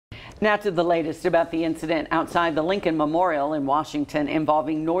Now to the latest about the incident outside the Lincoln Memorial in Washington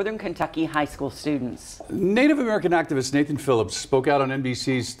involving Northern Kentucky high school students. Native American activist Nathan Phillips spoke out on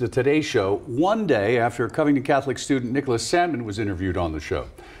NBC's The Today Show one day after Covington Catholic student Nicholas Sandman was interviewed on the show.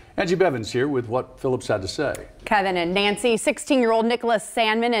 Angie Bevins here with what Phillips had to say. Kevin and Nancy, 16-year-old Nicholas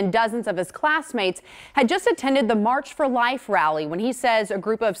Sandman and dozens of his classmates had just attended the March for Life rally when he says a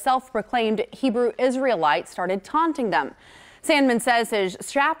group of self-proclaimed Hebrew Israelites started taunting them. Sandman says his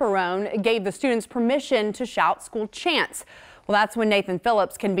chaperone gave the students permission to shout school chants. Well, that's when Nathan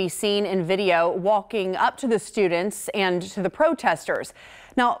Phillips can be seen in video walking up to the students and to the protesters.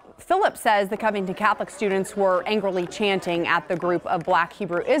 Now, Phillips says the Covington Catholic students were angrily chanting at the group of Black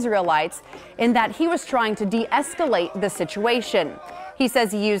Hebrew Israelites in that he was trying to de-escalate the situation. He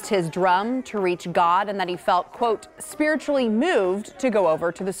says he used his drum to reach God and that he felt, quote, spiritually moved to go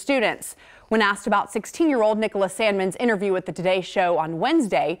over to the students. When asked about 16-year-old Nicholas Sandman's interview with the Today Show on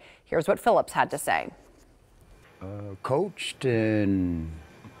Wednesday, here's what Phillips had to say. Coached and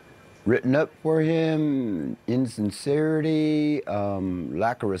written up for him, insincerity,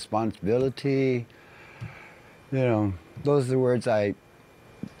 lack of responsibility. You know, those are the words I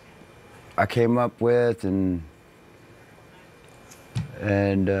came up with, and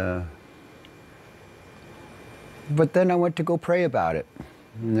but then I went to go pray about it.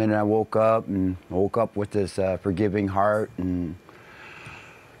 And then I woke up with this forgiving heart, and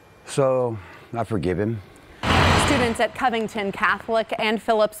so I forgive him. Students at Covington Catholic and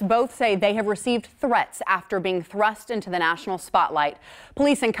Phillips both say they have received threats after being thrust into the national spotlight.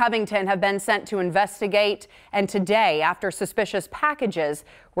 Police in Covington have been sent to investigate, and today, after suspicious packages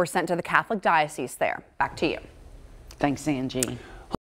were sent to the Catholic diocese there. Back to you. Thanks, Angie.